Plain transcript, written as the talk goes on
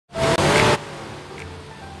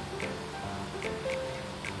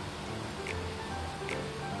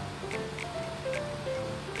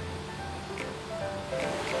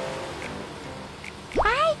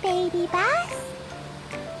Baby Bus.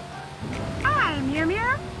 Hi, Mew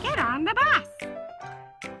Mew. Get on the bus.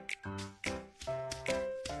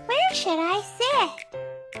 Where should I sit?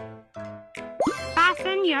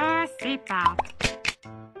 Fasten your seatbelt.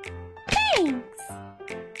 Thanks.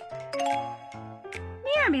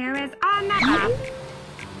 Mew Mew is on the bus.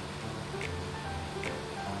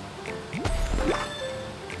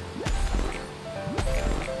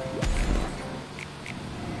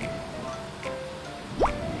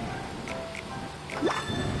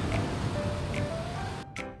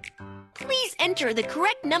 Please enter the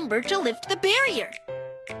correct number to lift the barrier.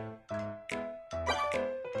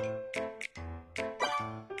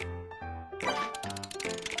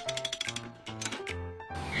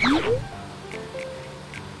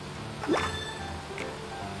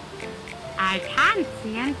 I can't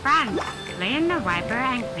see in front. Clean the wiper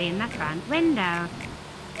and clean the front window.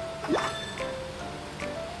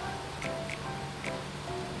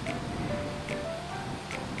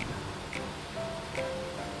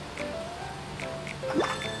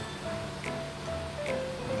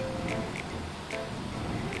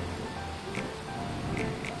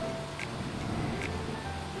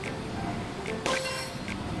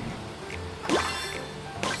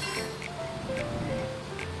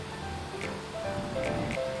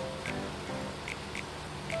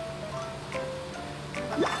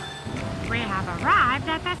 We have arrived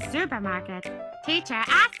at the supermarket. Teacher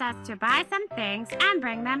asked us to buy some things and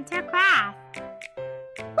bring them to class.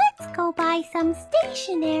 Let's go buy some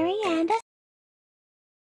stationery and a...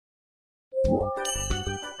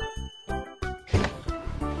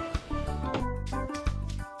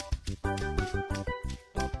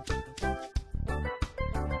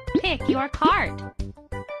 Pick your cart.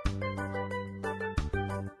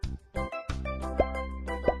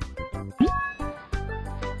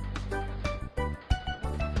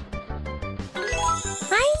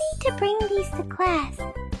 I need to bring these to class.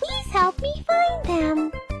 Please help me find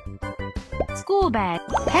them. School bag.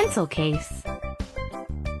 Pencil case.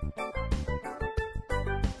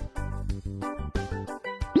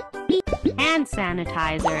 Hand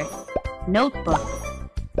sanitizer. Notebook.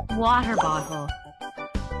 Water bottle.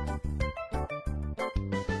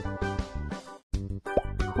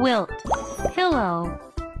 Quilt. Pillow.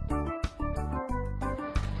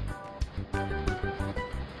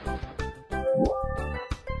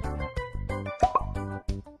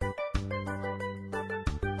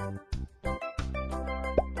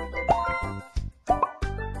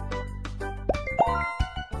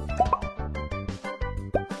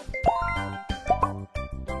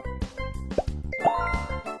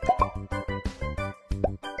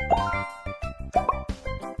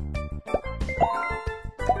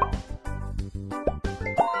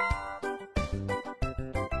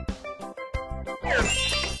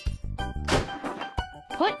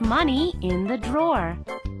 Put money in the drawer.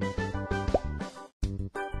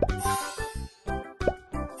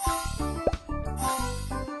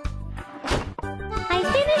 I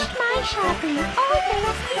finished my shopping, all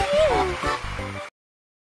thanks to you.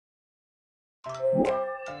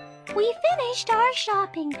 We finished our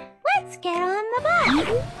shopping. Let's get on the bus.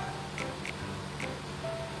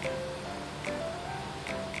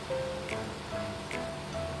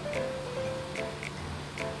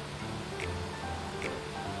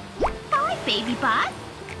 Hi, Baby Bus.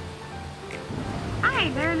 Hi,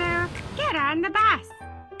 Lulu. Get on the bus.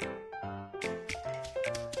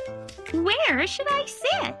 Where should I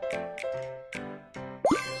sit?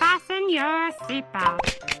 Fasten your seatbelt.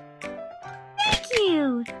 Thank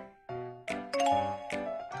you.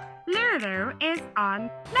 Lulu is on.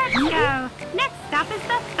 Let's go. Next stop is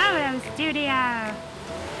the photo studio.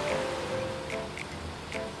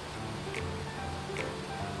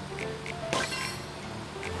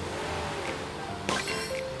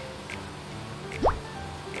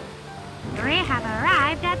 We have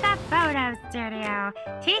arrived at the photo studio.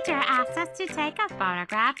 Teacher asked us to take a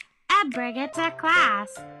photograph and bring it to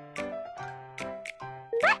class.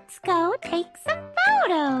 Let's go take some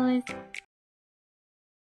photos.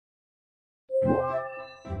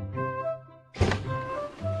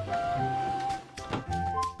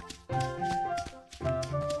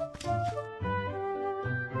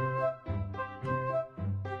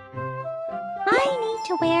 I need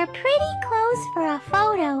to wear pretty clothes for a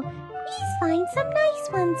photo. Please find some nice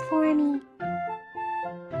ones for me.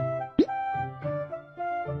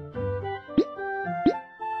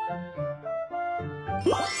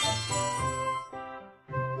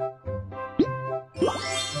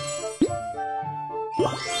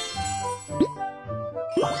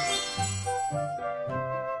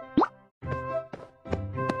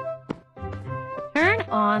 Turn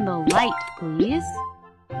on the light, please.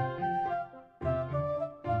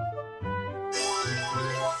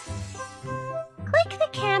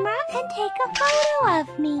 take a photo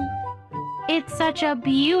of me. It's such a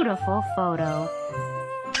beautiful photo.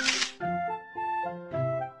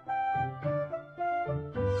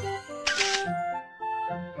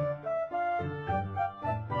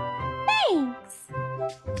 Thanks.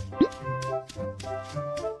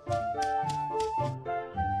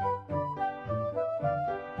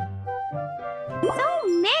 So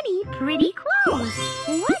many pretty clothes.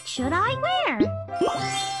 What should I wear?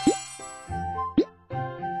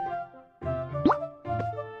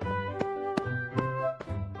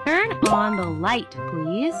 Turn on the light,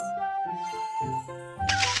 please.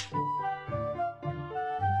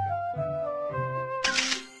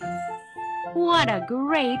 What a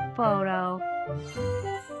great photo.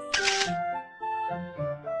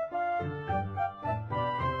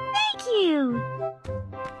 Thank you.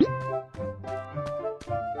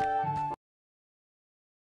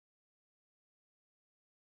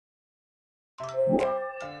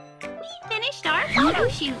 We finished our photo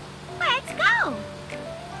shoot. Let's go.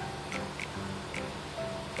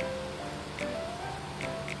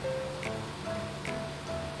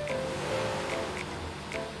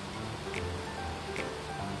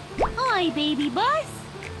 Hi, baby bus.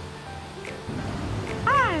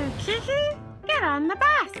 Hi, Kiki. Get on the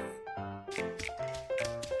bus.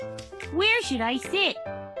 Where should I sit?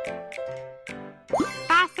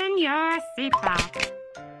 Fasten your seatbelt.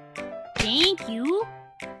 Thank you.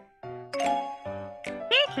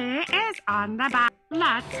 Kiki is on the bus.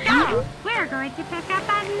 Let's go. We're going to pick up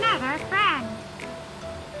another friend.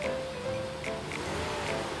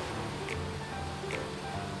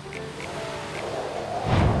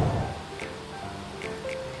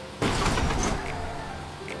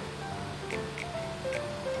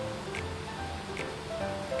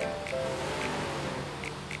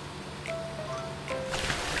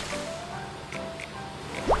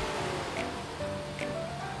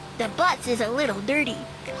 The bus is a little dirty.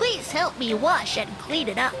 Please help me wash and clean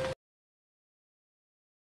it up.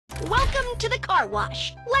 Welcome to the car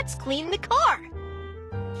wash. Let's clean the car.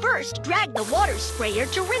 First, drag the water sprayer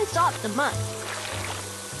to rinse off the mud.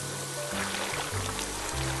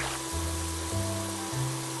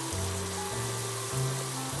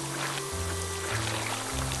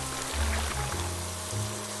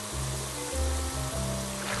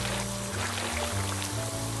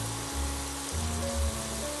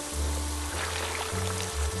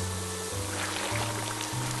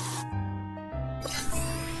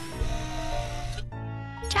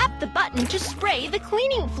 Tap the button to spray the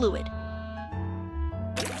cleaning fluid.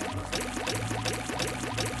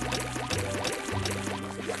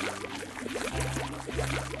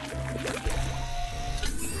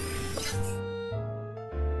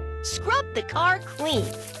 Scrub the car clean.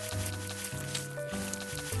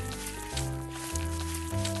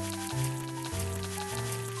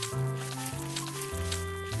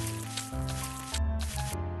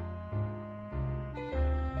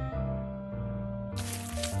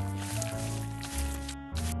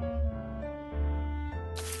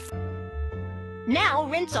 Now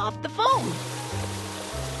rinse off the foam.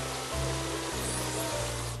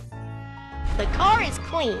 The car is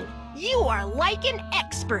clean. You are like an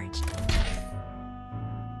expert.